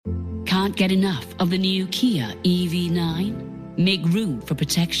Can't get enough of the new Kia EV9? Make room for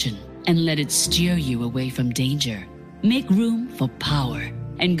protection and let it steer you away from danger. Make room for power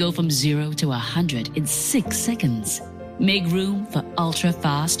and go from 0 to 100 in 6 seconds. Make room for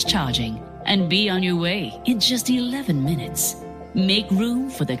ultra-fast charging and be on your way in just 11 minutes. Make room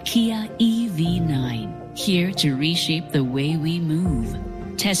for the Kia EV9, here to reshape the way we move.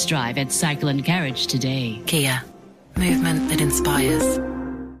 Test drive at Cycle and Carriage today. Kia, movement that inspires.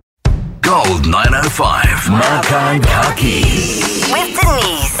 Gold 905, Makan Kaki. With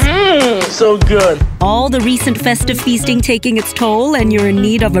Denise. So good. All the recent festive feasting taking its toll and you're in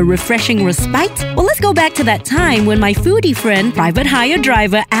need of a refreshing respite? Well, let's go back to that time when my foodie friend, private hire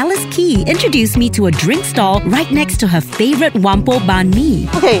driver Alice Key, introduced me to a drink stall right next to her favorite Wampo banh mi.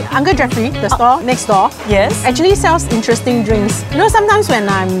 Okay, Uncle Jeffrey, the store next door, Yes. actually sells interesting drinks. You know, sometimes when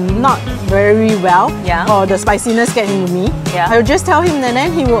I'm not very well, Yeah. or the spiciness get into me, Yeah. I'll just tell him and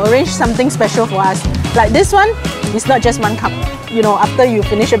then he will arrange something special for us. Like this one, it's not just one cup. You know, after you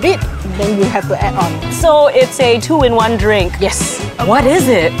finish a bit, then you have to add on. So it's a 2-in-1 drink. Yes. What is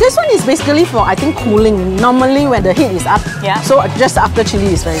it? This one is basically for, I think, cooling. Normally when the heat is up. Yeah. So just after chili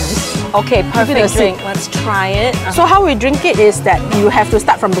is very nice. Okay, Give it a perfect sip. drink. Let's try it. So how we drink it is that you have to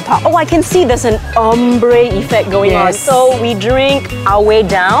start from the top. Oh, I can see there's an ombre effect going on. Yes. So we drink our way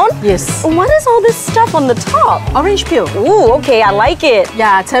down. Yes. What is all this stuff on the top? Orange peel. Ooh, okay, I like it.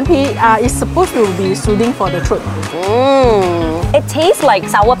 Yeah, Tempe is supposed to be soothing for the throat. It tastes like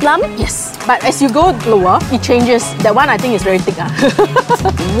sour plum. Yes. But as you go lower, it changes. That one I think is very thick.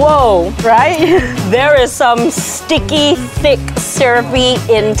 Whoa, Right? there is some sticky, thick, syrupy,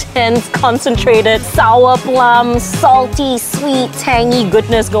 intense, concentrated, sour plum, salty, sweet, tangy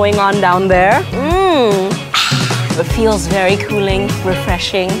goodness going on down there. It feels very cooling,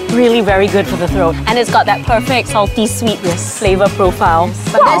 refreshing, really very good for the throat. And it's got that perfect salty, sweet flavor profile.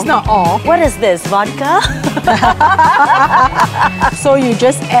 But that's not all. What is this, vodka? So you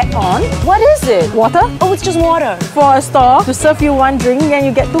just add on What is it? water. Oh, it's just water. For a store to serve you one drink, then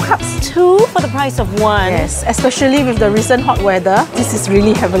you get 2 cups. 2 for the price of 1. Yes, especially with the recent hot weather. This is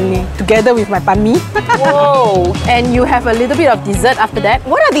really heavenly. Together with my banh mi. Whoa. And you have a little bit of dessert after that.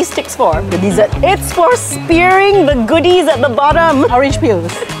 What are these sticks for? The dessert. It's for spearing the goodies at the bottom. Orange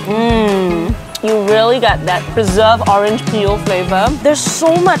peels. You really got that preserved orange peel flavor. There's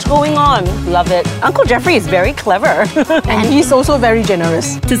so much going on. Love it. Uncle Jeffrey is very clever. And he's also very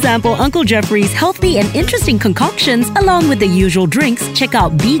generous. To sample Uncle Jeffrey's healthy and interesting concoctions along with the usual drinks, check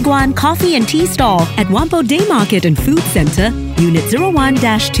out Biguan Coffee and Tea Stall at Wampo Day Market and Food Centre, Unit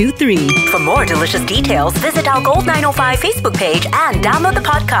 01-23. For more delicious details, visit our Gold 905 Facebook page and download the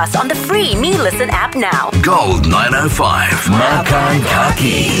podcast on the free Me Listen app now. Gold 905, Makan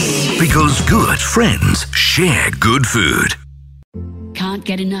Kaki. Because good friends share good food. Can't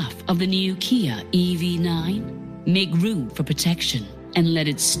get enough of the new Kia EV9? Make room for protection and let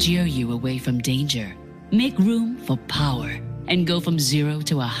it steer you away from danger. Make room for power and go from 0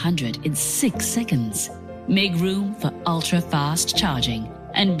 to 100 in 6 seconds. Make room for ultra-fast charging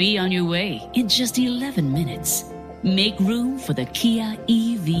and be on your way in just 11 minutes. Make room for the Kia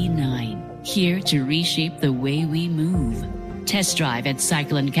EV9, here to reshape the way we move. Test drive at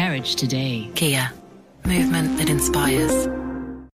Cycle and Carriage today. Kia, movement that inspires.